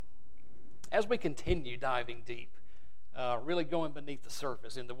as we continue diving deep, really going beneath the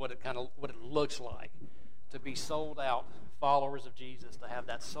surface into what it looks like to be sold out followers of Jesus, to have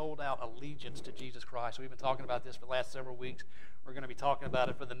that sold out allegiance to Jesus Christ. We've been talking about this for the last several weeks. We're going to be talking about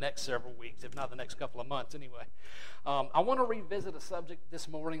it for the next several weeks, if not the next couple of months anyway. I want to revisit a subject this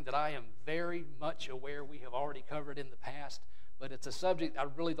morning that I am very much aware we have already covered in the past, but it's a subject I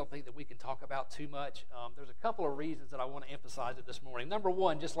really don't think that we can talk about too much. There's a couple of reasons that I want to emphasize it this morning. Number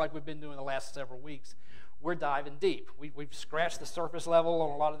one, just like we've been doing the last several weeks, we're diving deep. We've scratched the surface level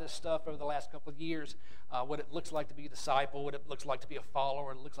on a lot of this stuff over the last couple of years, what it looks like to be a disciple, what it looks like to be a follower,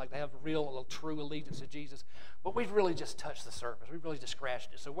 what it looks like to have a true allegiance to Jesus. But we've really just touched the surface. We've really just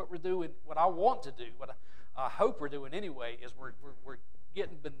scratched it. So what we're doing, what I want to do, what I hope we're doing anyway, is we're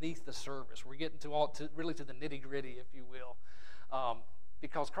getting beneath the surface. We're getting really to the nitty-gritty, if you will.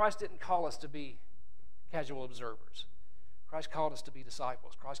 Because Christ didn't call us to be casual observers. Christ called us to be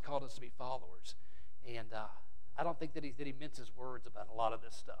disciples. Christ called us to be followers. And I don't think that he minces words about a lot of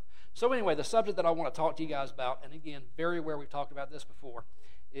this stuff. So anyway, the subject that I want to talk to you guys about, and again, very aware we've talked about this before,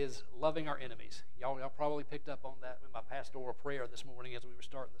 is loving our enemies. Y'all probably picked up on that in my pastoral prayer this morning as we were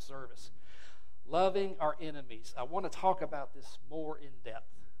starting the service. Loving our enemies. I want to talk about this more in depth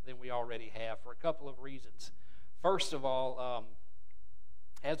than we already have for a couple of reasons. First of all,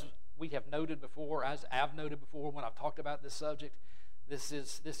 as we have noted before, as I've noted before when I've talked about this subject, this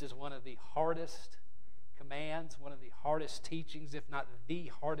is one of the hardest commands, one of the hardest teachings, if not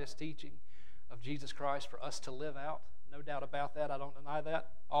the hardest teaching of Jesus Christ for us to live out. No doubt about that. I don't deny that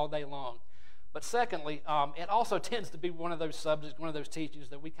all day long. But secondly, it also tends to be one of those subjects, one of those teachings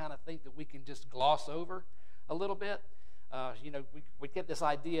that we kind of think that we can just gloss over a little bit. We get this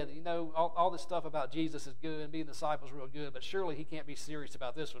idea that, all this stuff about Jesus is good and being a disciple is real good, but surely he can't be serious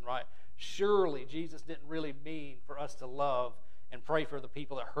about this one, right? Surely Jesus didn't really mean for us to love and pray for the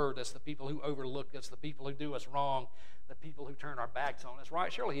people that hurt us, the people who overlook us, the people who do us wrong, the people who turn our backs on us,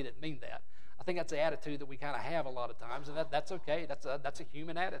 right? Surely he didn't mean that. I think that's the attitude that we kind of have a lot of times, and that's okay. That's a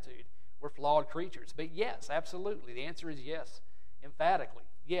human attitude. We're flawed creatures. But yes, absolutely. The answer is yes, emphatically.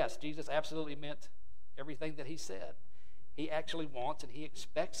 Yes, Jesus absolutely meant everything that he said. He actually wants and he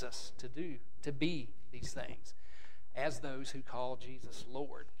expects us to be these things as those who call Jesus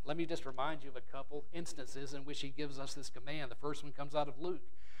Lord. Let me just remind you of a couple instances in which he gives us this command. The first one comes out of Luke.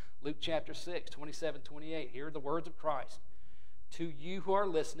 Luke chapter 6, 27, 28. Here are the words of Christ. To you who are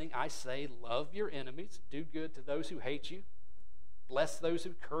listening, I say, love your enemies, do good to those who hate you, bless those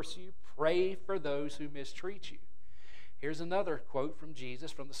who curse you, pray for those who mistreat you. Here's another quote from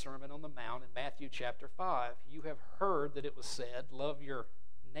Jesus from the Sermon on the Mount in Matthew chapter 5. You have heard that it was said, love your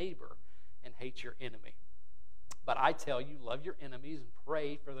neighbor and hate your enemy. But I tell you, love your enemies and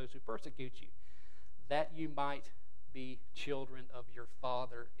pray for those who persecute you, that you might be children of your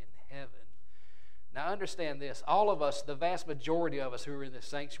Father in heaven. Now understand this. All of us, the vast majority of us who are in this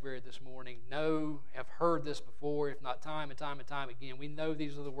sanctuary this morning have heard this before, if not time and time and time again. We know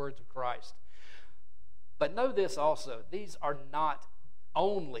these are the words of Christ. But know this also, these are not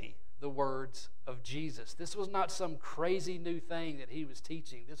only the words of Jesus. This was not some crazy new thing that he was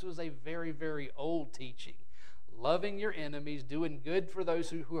teaching. This was a very, very old teaching. Loving your enemies, doing good for those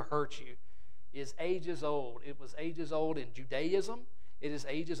who hurt you, is ages old. It was ages old in Judaism. It is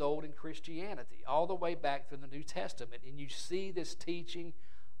ages old in Christianity, all the way back through the New Testament. And you see this teaching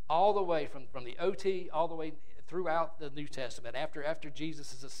all the way from the OT all the way throughout the New Testament, after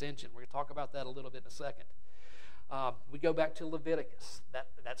Jesus' ascension. We're going to talk about that a little bit in a second. We go back to Leviticus,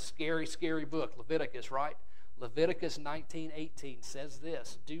 that scary, scary book, Leviticus, right? Leviticus 19:18 says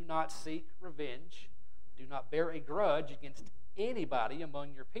this, do not seek revenge, do not bear a grudge against anybody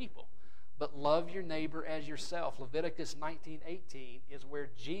among your people, but love your neighbor as yourself. Leviticus 19:18 is where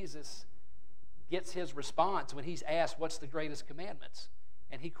Jesus gets his response when he's asked, what's the greatest commandments?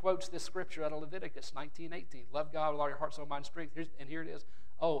 And he quotes this scripture out of Leviticus 19:18. Love God with all your heart, soul, mind, strength. And here it is.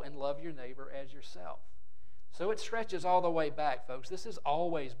 Oh, and love your neighbor as yourself. So it stretches all the way back, folks. This has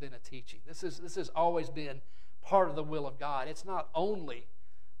always been a teaching. This has always been part of the will of God. It's not only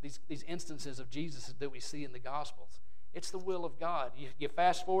these instances of Jesus that we see in the Gospels. It's the will of God. You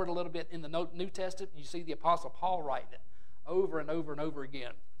fast forward a little bit in the New Testament, you see the Apostle Paul writing it over and over and over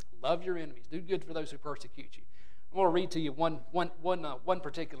again. Love your enemies. Do good for those who persecute you. I'm going to read to you one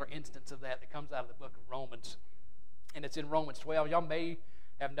particular instance of that comes out of the book of Romans, and it's in Romans 12. Y'all may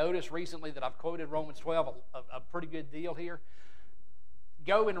have noticed recently that I've quoted Romans 12 a pretty good deal here.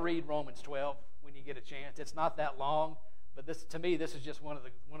 Go and read Romans 12 when you get a chance. It's not that long, but to me, this is just one of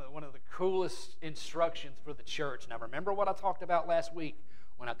the coolest instructions for the church. Now, remember what I talked about last week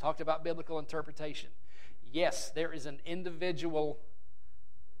when I talked about biblical interpretation. Yes, there is an individual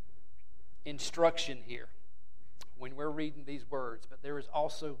instruction here when we're reading these words, but there is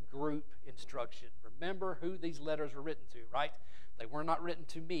also group instruction. Remember who these letters were written to, right? They were not written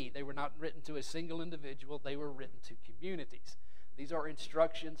to me. They were not written to a single individual. They were written to communities. These are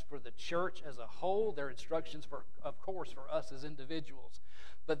instructions for the church as a whole. They're instructions, for, of course, for us as individuals.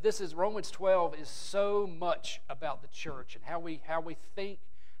 But this is Romans 12 is so much about the church and how we think,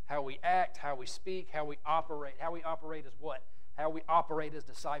 how we act, how we speak, how we operate. How we operate as what? How we operate as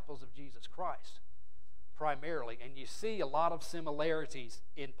disciples of Jesus Christ, primarily. And you see a lot of similarities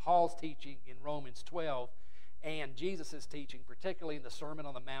in Paul's teaching in Romans 12 and Jesus' teaching, particularly in the Sermon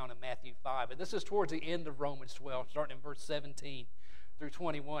on the Mount in Matthew 5. And this is towards the end of Romans 12, starting in verse 17 through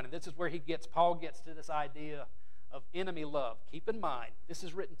 21. And this is where Paul gets to this idea of enemy love. Keep in mind, this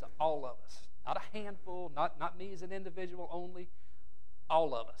is written to all of us. Not a handful, not me as an individual only,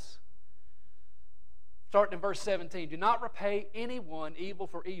 all of us. Starting in verse 17, do not repay anyone evil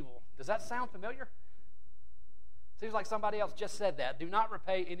for evil. Does that sound familiar? Seems like somebody else just said that. Do not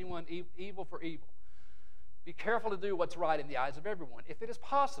repay anyone evil for evil. Be careful to do what's right in the eyes of everyone. If it is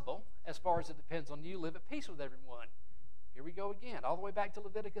possible, as far as it depends on you, live at peace with everyone. Here we go again, all the way back to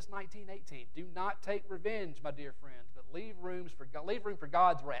Leviticus 19:18. Do not take revenge, my dear friends, but leave room for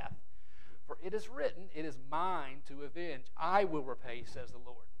God's wrath. For it is written, it is mine to avenge. I will repay, says the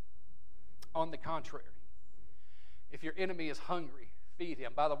Lord. On the contrary, if your enemy is hungry, feed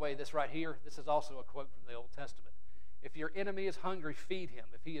him. By the way, this right here, this is also a quote from the Old Testament. If your enemy is hungry, feed him.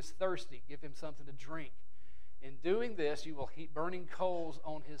 If he is thirsty, give him something to drink. In doing this, you will heap burning coals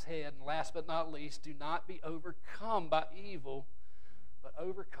on his head. And last but not least, do not be overcome by evil, but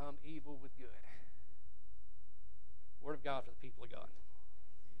overcome evil with good. Word of God for the people of God.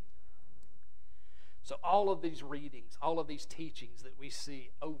 So all of these readings, all of these teachings that we see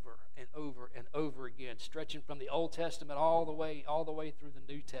over and over and over again, stretching from the Old Testament all the way through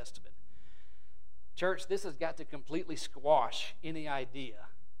the New Testament. Church, this has got to completely squash any idea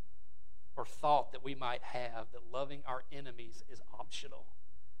or thought that we might have that loving our enemies is optional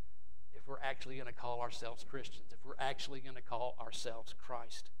if we're actually going to call ourselves Christians, if we're actually going to call ourselves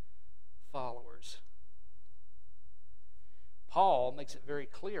Christ followers. Paul makes it very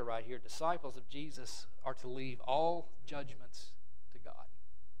clear right here, disciples of Jesus are to leave all judgments to God.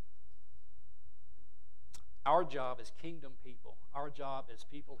 Our job as kingdom people, our job as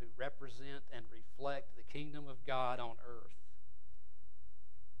people who represent and reflect the kingdom of God on earth,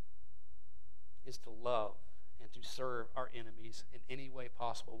 is to love and to serve our enemies in any way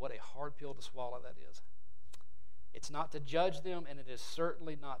possible. What a hard pill to swallow that is. It's not to judge them, and it is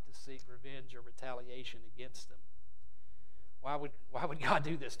certainly not to seek revenge or retaliation against them. Why would God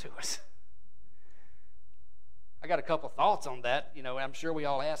do this to us? I got a couple thoughts on that. I'm sure we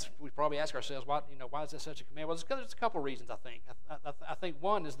probably ask ourselves, why is this such a command? Well, there's a couple reasons, I think. I think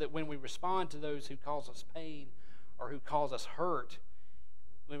one is that when we respond to those who cause us pain or who cause us hurt,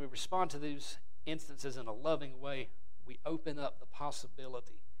 when we respond to those instances in a loving way, we open up the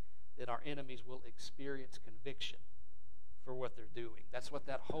possibility that our enemies will experience conviction for what they're doing. That's what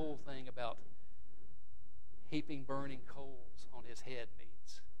that whole thing about heaping burning coals on his head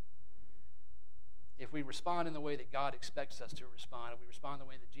means. If we respond in the way that God expects us to respond, if we respond the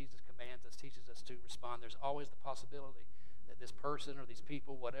way that Jesus commands us, teaches us to respond, there's always the possibility that this person or these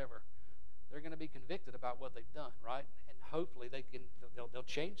people, whatever, they're going to be convicted about what they've done, right? And hopefully they'll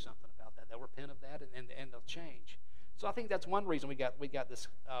change something about that. They'll repent of that and they'll change. So I think that's one reason we got this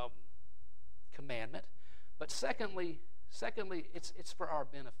commandment. But secondly, it's for our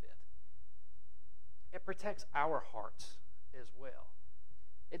benefit. It protects our hearts as well.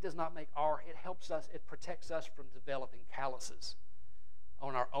 It does not it helps us, it protects us from developing calluses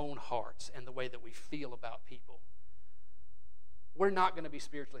on our own hearts and the way that we feel about people. We're not going to be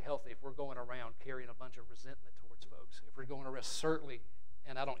spiritually healthy if we're going around carrying a bunch of resentment towards folks. If we're going around, certainly,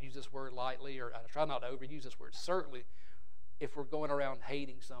 and I don't use this word lightly, or I try not to overuse this word, certainly if we're going around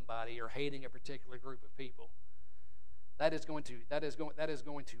hating somebody or hating a particular group of people, that is going to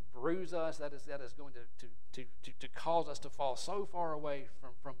bruise us. That is going to cause us to fall so far away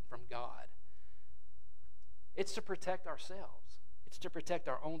from God. It's to protect ourselves. It's to protect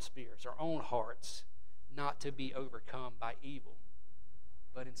our own spirits, our own hearts, not to be overcome by evil,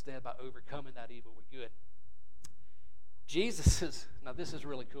 but instead by overcoming that evil with good. Now this is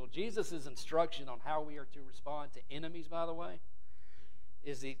really cool. Jesus' instruction on how we are to respond to enemies, by the way,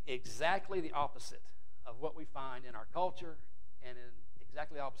 is exactly the opposite of what we find in our culture and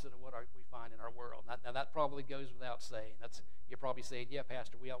exactly the opposite of what we find in our world. Now that probably goes without saying. You're probably saying, yeah,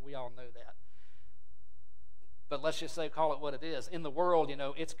 Pastor, we all know that. But let's just call it what it is. In the world,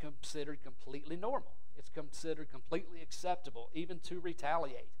 it's considered completely normal. It's considered completely acceptable, even to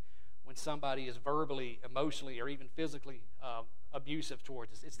retaliate when somebody is verbally, emotionally, or even physically abusive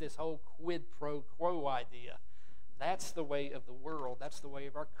towards us. It's this whole quid pro quo idea. That's the way of the world. That's the way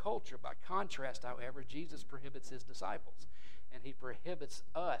of our culture. By contrast, however, Jesus prohibits his disciples, and he prohibits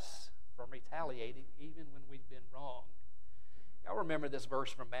us from retaliating even when we've been wrong. Y'all remember this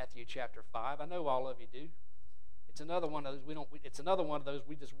verse from Matthew chapter 5? I know all of you do. It's another one of those it's another one of those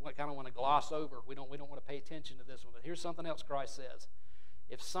we just kind of want to gloss over. We don't want to pay attention to this one. But here's something else Christ says.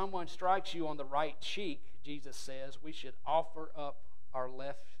 If someone strikes you on the right cheek, Jesus says, we should offer up our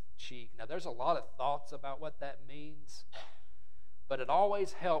left cheek. Now, there's a lot of thoughts about what that means, but it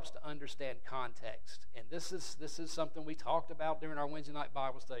always helps to understand context. And this is something we talked about during our Wednesday night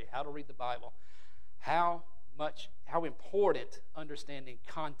Bible study, how to read the Bible, how important understanding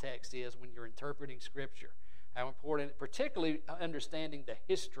context is when you're interpreting Scripture, how important, particularly understanding the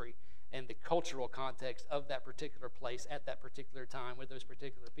history and the cultural context of that particular place at that particular time with those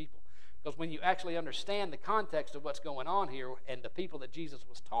particular people. Because when you actually understand the context of what's going on here and the people that Jesus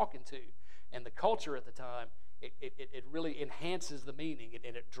was talking to and the culture at the time, it really enhances the meaning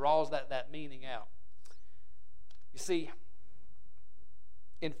and it draws that meaning out. You see,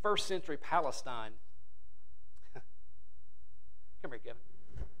 in first century Palestine, come here, Kevin.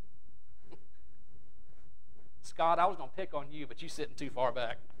 Scott, I was going to pick on you, but you're sitting too far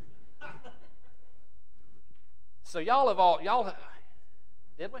back. So y'all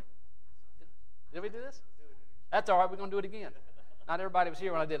did we? Did we do this? That's all right. We're going to do it again. Not everybody was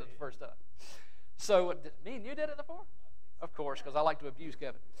here when I did it the first time. So me and you did it before? Of course, because I like to abuse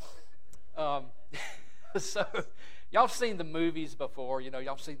Kevin. So y'all have seen the movies before. You know,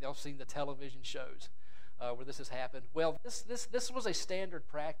 y'all have seen the television shows where this has happened. Well, this was a standard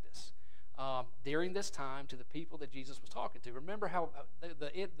practice during this time to the people that Jesus was talking to. Remember how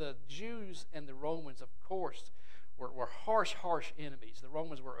the Jews and the Romans, of course, were harsh enemies. The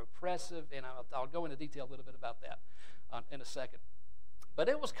Romans were oppressive, and I'll go into detail a little bit about that in a second. But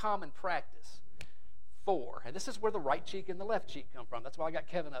it was common practice and this is where the right cheek and the left cheek come from. That's why I got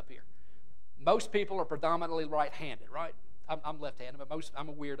Kevin up here. Most people are predominantly right-handed, right? I'm left-handed, but I'm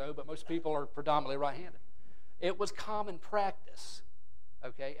a weirdo, but most people are predominantly right-handed. It was common practice,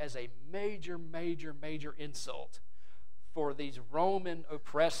 okay, as a major insult for these Roman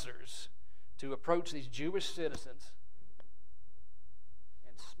oppressors to approach these Jewish citizens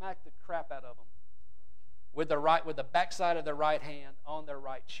and smack the crap out of them with the backside of their right hand on their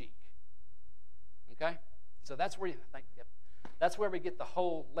right cheek. Okay, so that's where we get the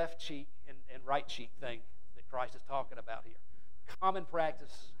whole left cheek and right cheek thing that Christ is talking about here. Common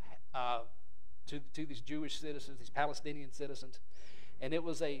practice to these Jewish citizens, these Palestinian citizens, and it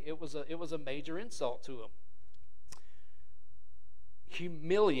was a major insult to them.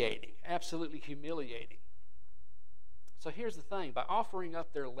 Humiliating, absolutely humiliating. So here's the thing: by offering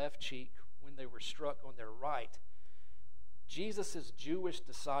up their left cheek when they were struck on their right, Jesus' Jewish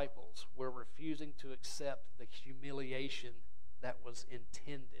disciples were refusing to accept the humiliation that was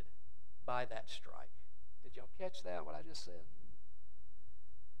intended by that strike. Did y'all catch that, what I just said?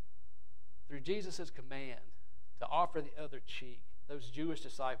 Through Jesus' command to offer the other cheek, those Jewish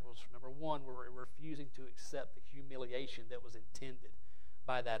disciples, number one, were refusing to accept the humiliation that was intended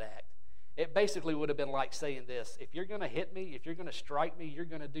by that act. It basically would have been like saying this: if you're going to hit me, if you're going to strike me, you're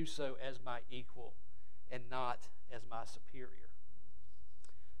going to do so as my equal and not as my superior.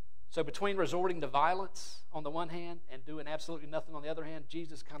 So between resorting to violence on the one hand and doing absolutely nothing on the other hand,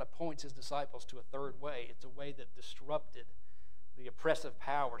 Jesus kind of points his disciples to a third way. It's a way that disrupted the oppressive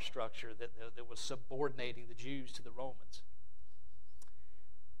power structure that was subordinating the Jews to the Romans.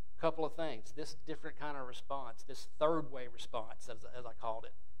 A couple of things. This different kind of response, this third way response, as I called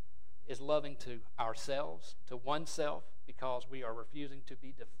it, is loving to ourselves, to oneself, because we are refusing to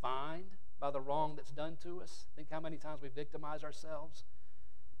be defined by the wrong that's done to us. Think how many times we victimize ourselves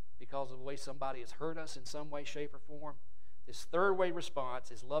because of the way somebody has hurt us in some way, shape, or form. This third way response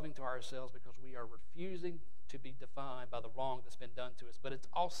is loving to ourselves because we are refusing to be defined by the wrong that's been done to us. But it's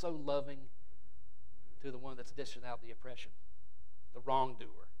also loving to the one that's dishing out the oppression, the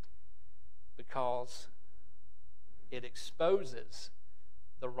wrongdoer, because it exposes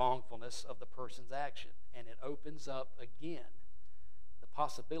the wrongfulness of the person's action, and it opens up again the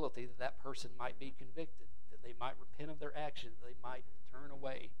possibility that that person might be convicted, that they might repent of their action, that they might turn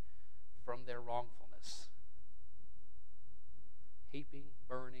away from their wrongfulness. Heaping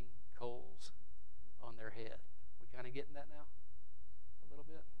burning coals on their head. We kind of getting that now? A little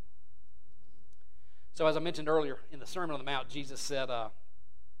bit? So as I mentioned earlier, in the Sermon on the Mount, Jesus said,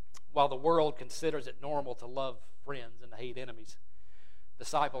 while the world considers it normal to love friends and to hate enemies,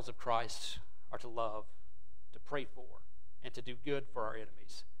 disciples of Christ are to love, to pray for, and to do good for our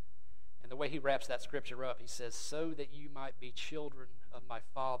enemies. And the way he wraps that scripture up, he says, so that you might be children of my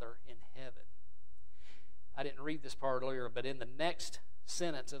Father in heaven. I didn't read this part earlier, but in the next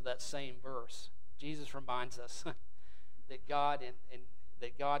sentence of that same verse, Jesus reminds us that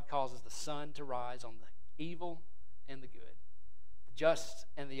God causes the sun to rise on the evil and the good, the just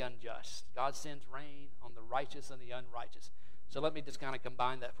and the unjust. God sends rain on the righteous and the unrighteous. So let me just kind of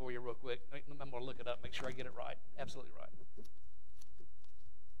combine that for you real quick. I'm going to look it up, make sure I get it right. Absolutely right.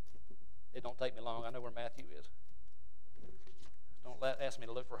 It don't take me long. I know where Matthew is. Don't ask me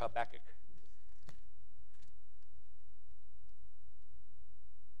to look for Habakkuk.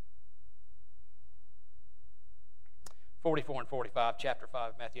 44 and 45, chapter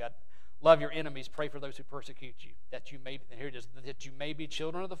 5, Matthew. Love your enemies, pray for those who persecute you, that you may be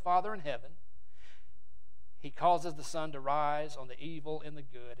children of the Father in heaven. He causes the sun to rise on the evil and the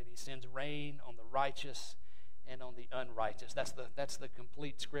good, and he sends rain on the righteous and on the unrighteous. That's the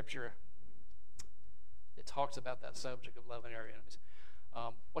complete scripture that talks about that subject of loving our enemies.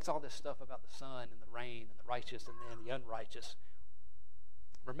 What's all this stuff about the sun and the rain and the righteous and the unrighteous?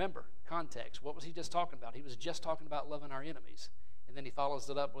 Remember, context. What was he just talking about? He was just talking about loving our enemies. And then he follows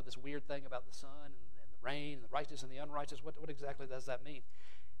it up with this weird thing about the sun and the rain and the righteous and the unrighteous. What exactly does that mean?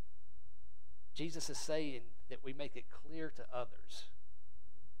 Jesus is saying that we make it clear to others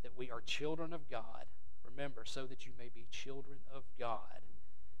that we are children of God. Remember, so that you may be children of God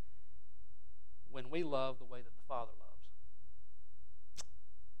when we love the way that the Father loves.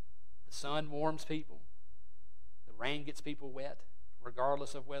 The sun warms people. The rain gets people wet,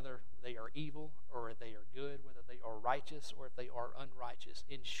 regardless of whether they are evil or if they are good, whether they are righteous or if they are unrighteous.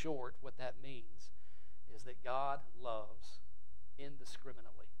 In short, what that means is that God loves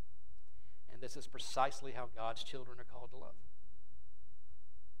indiscriminately. And this is precisely how God's children are called to love.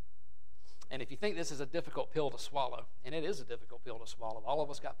 And if you think this is a difficult pill to swallow, and it is a difficult pill to swallow, all of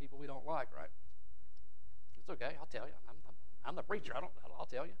us got people we don't like, right? It's okay, I'll tell you. I'm the preacher. I'll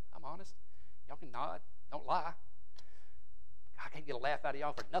tell you. I'm honest. Y'all can nod. Don't lie. I can't get a laugh out of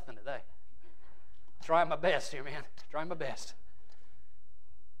y'all for nothing today. Trying my best here, man. Trying my best.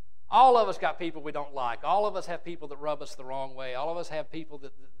 All of us got people we don't like. All of us have people that rub us the wrong way. All of us have people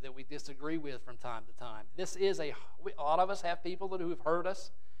that we disagree with from time to time. A lot of us have people who have hurt us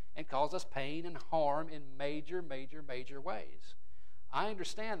and caused us pain and harm in major, major, major ways. I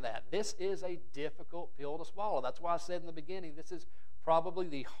understand that. This is a difficult pill to swallow. That's why I said in the beginning, this is probably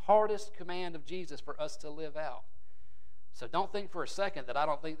the hardest command of Jesus for us to live out. So don't think for a second that I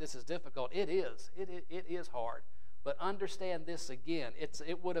don't think this is difficult. It is. It is hard. But understand this again.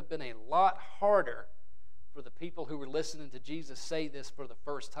 It would have been a lot harder for the people who were listening to Jesus say this for the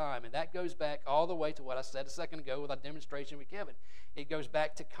first time. And that goes back all the way to what I said a second ago with our demonstration with Kevin. It goes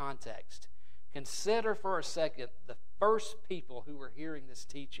back to context. Consider for a second the first people who were hearing this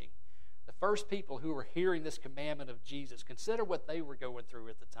teaching, the first people who were hearing this commandment of Jesus. Consider what they were going through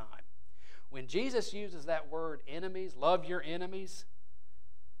at the time. When Jesus uses that word enemies, love your enemies,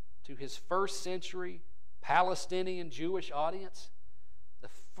 to his first century Palestinian Jewish audience, the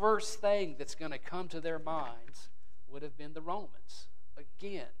first thing that's going to come to their minds would have been the Romans,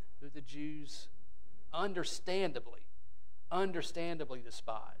 again, who the Jews understandably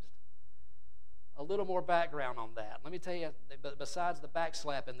despised. A little more background on that. Let me tell you, besides the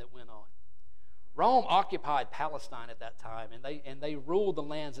backslapping that went on, Rome occupied Palestine at that time, and they ruled the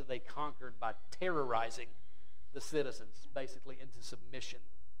lands that they conquered by terrorizing the citizens, basically into submission.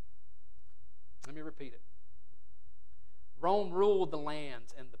 Let me repeat it. Rome ruled the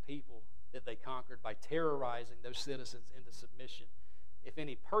lands and the people that they conquered by terrorizing those citizens into submission. If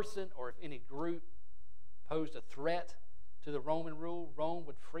any person or if any group posed a threat to the Roman rule, Rome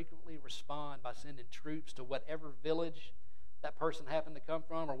would frequently respond by sending troops to whatever village that person happened to come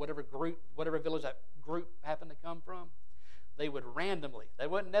from, or whatever village that group happened to come from. They would randomly, they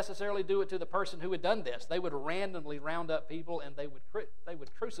wouldn't necessarily do it to the person who had done this. They would randomly round up people and they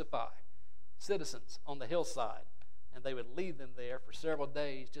would crucify citizens on the hillside, and they would leave them there for several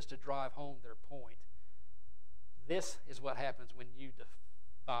days just to drive home their point. This is what happens when you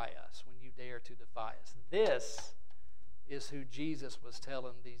defy us, when you dare to defy us. This is who Jesus was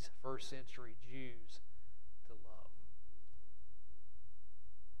telling these first century Jews to love.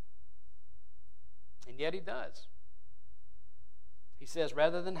 And yet he does. He says,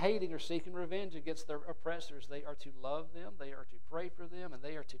 rather than hating or seeking revenge against their oppressors, they are to love them, they are to pray for them, and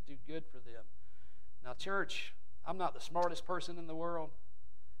they are to do good for them. Now, church, I'm not the smartest person in the world,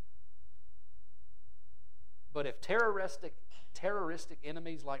 but if terroristic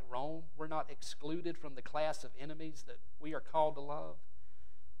enemies like Rome were not excluded from the class of enemies that we are called to love,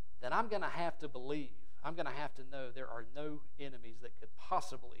 then I'm going to have to believe, I'm going to have to know there are no enemies that could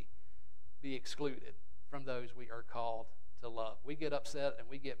possibly be excluded from those we are called to love. We get upset and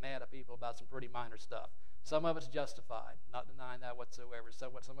we get mad at people about some pretty minor stuff. Some of it's justified, not denying that whatsoever.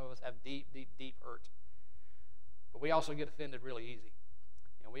 Some of us have deep, deep, deep hurt. But we also get offended really easy.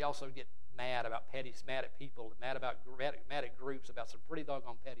 And we also get mad at people, mad at groups about some pretty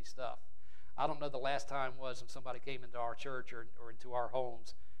doggone petty stuff. I don't know the last time was when somebody came into our church or into our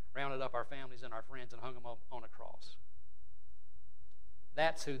homes, rounded up our families and our friends and hung them up on a cross.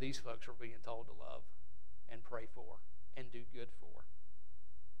 That's who these folks are being told to love and pray for and do good for.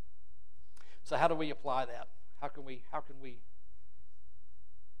 So how do we apply that? How can we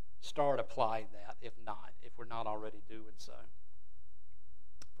start applying that if we're not already doing so?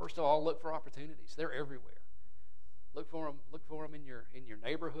 First of all, look for opportunities. They're everywhere. Look for them in your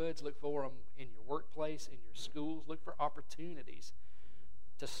neighborhoods. Look for them in your workplace, in your schools. Look for opportunities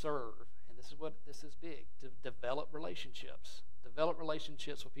to serve. And this is big, to develop relationships. Develop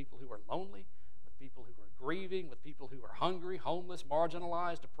relationships with people who are lonely, with people who are grieving, with people who are hungry, homeless,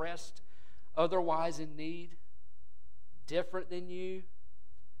 marginalized, oppressed, otherwise in need, different than you,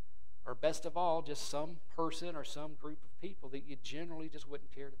 or best of all, just some person or some group of people that you generally just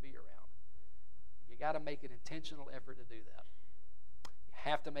wouldn't care to be around. You got to make an intentional effort to do that. You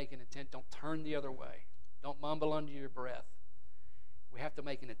have to make an intent. Don't turn the other way. Don't mumble under your breath. We have to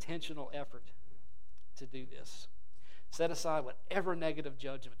make an intentional effort to do this. Set aside whatever negative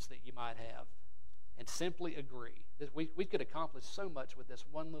judgments that you might have and simply agree. We could accomplish so much with this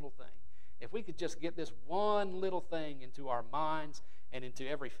one little thing. If we could just get this one little thing into our minds and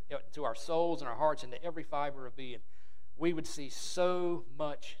into our souls and our hearts, into every fiber of being, we would see so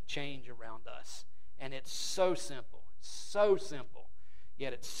much change around us. And it's so simple,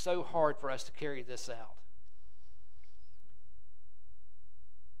 yet it's so hard for us to carry this out.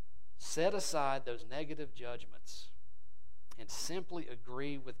 Set aside those negative judgments and simply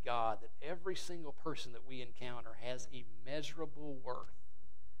agree with God that every single person that we encounter has immeasurable worth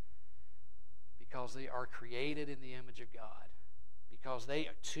because they are created in the image of God, because they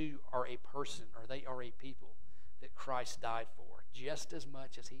too are a person, or they are a people that Christ died for, just as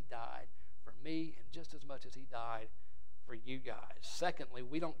much as he died for me and just as much as he died for you guys. Secondly,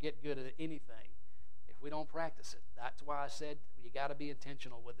 we don't get good at anything if we don't practice it. That's why I said you got to be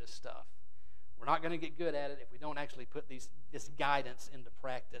intentional with this stuff. We're not going to get good at it if we don't actually put this guidance into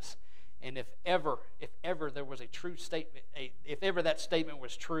practice. And if ever there was a true statement, if ever that statement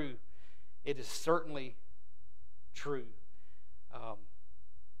was true, it is certainly true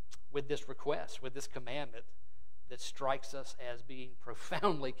with this request, with this commandment that strikes us as being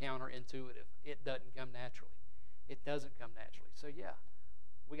profoundly counterintuitive. It doesn't come naturally. It doesn't come naturally. So yeah,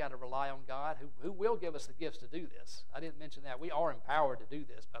 we got to rely on God who will give us the gifts to do this. I didn't mention that. We are empowered to do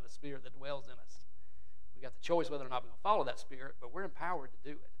this by the Spirit that dwells in us. We got the choice whether or not we're going to follow that Spirit, but we're empowered to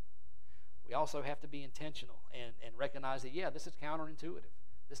do it. We also have to be intentional and recognize that, yeah, this is counterintuitive.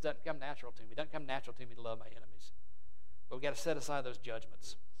 This doesn't come natural to me. It doesn't come natural to me to love my enemies. But we've got to set aside those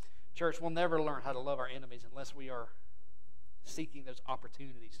judgments. Church, we'll never learn how to love our enemies unless we are seeking those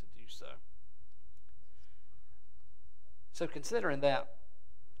opportunities to do so. So considering that,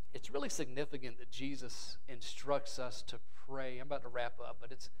 it's really significant that Jesus instructs us to pray. I'm about to wrap up,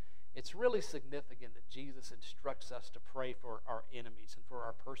 but it's really significant that Jesus instructs us to pray for our enemies and for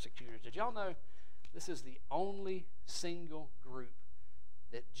our persecutors. Did y'all know this is the only single group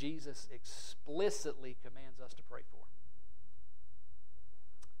that Jesus explicitly commands us to pray for?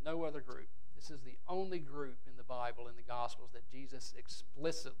 No other group. This is the only group in the Bible, in the Gospels, that Jesus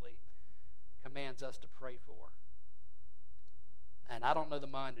explicitly commands us to pray for. And I don't know the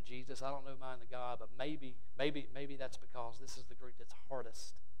mind of Jesus. I don't know the mind of God, but maybe that's because this is the group that's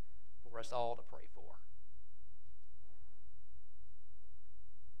hardest for us all to pray for.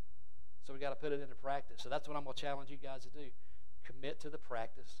 So we got to put it into practice. So that's what I'm going to challenge you guys to do. Commit to the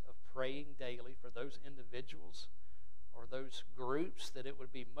practice of praying daily for those individuals or those groups that it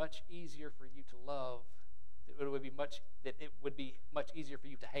would be much easier for you to love, that it would be much easier for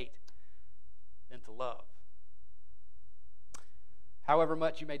you to hate than to love. However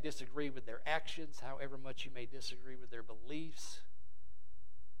much you may disagree with their actions, however much you may disagree with their beliefs,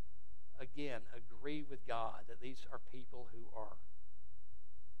 again, agree with God that these are people who are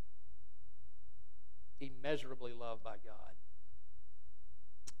immeasurably loved by God,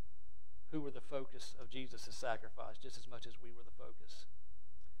 who were the focus of Jesus' sacrifice just as much as we were the focus.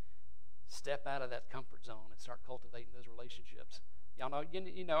 Step out of that comfort zone and start cultivating those relationships. Y'all know,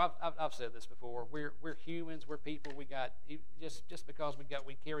 I've said this before. We're humans. We're people. We got just because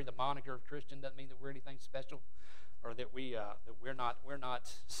we carry the moniker of Christian doesn't mean that we're anything special, or that we're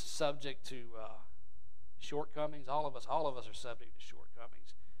not subject to shortcomings. All of us are subject to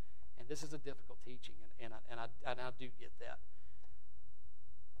shortcomings, and this is a difficult teaching, and I do get that.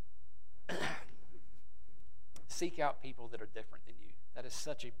 Seek out people that are different than you. That is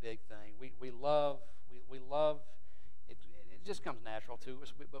such a big thing. We love it. It just comes natural to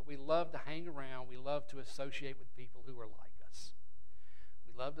us. But we love to hang around. We love to associate with people who are like us.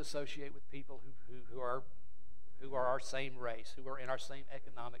 We love to associate with people who are our same race, who are in our same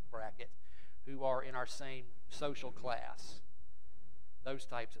economic bracket, who are in our same social class. Those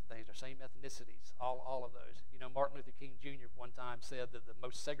types of things, our same ethnicities, all of those. You know, Martin Luther King Jr. one time said that the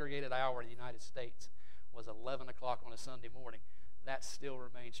most segregated hour in the United States was 11 o'clock on a Sunday morning. That still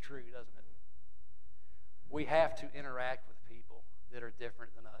remains true, doesn't it? We have to interact with people that are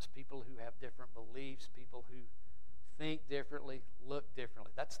different than us, people who have different beliefs, people who think differently, look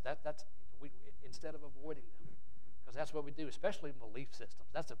differently. Instead of avoiding them, because that's what we do, especially in belief systems.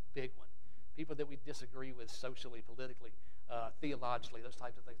 That's a big one. People that we disagree with socially, politically, theologically, those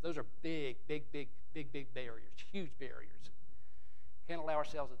types of things. Those are big barriers, huge barriers. Can't allow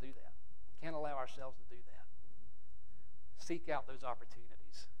ourselves to do that. Can't allow ourselves to do that. Seek out those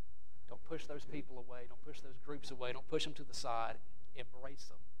opportunities. Don't push those people away. Don't push those groups away. Don't push them to the side. Embrace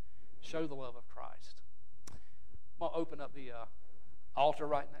them. Show the love of Christ. I'm going to open up the altar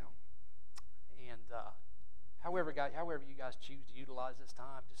right now. And however you guys choose to utilize this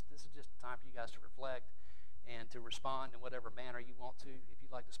time, this is just a time for you guys to reflect and to respond in whatever manner you want to. If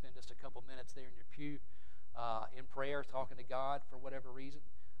you'd like to spend just a couple minutes there in your pew in prayer, talking to God for whatever reason,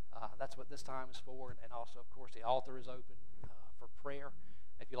 that's what this time is for. And also, of course, the altar is open for prayer.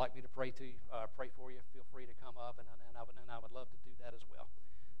 If you'd like me to pray for you, feel free to come up, and I would love to do that as well.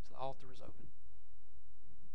 So the altar is open.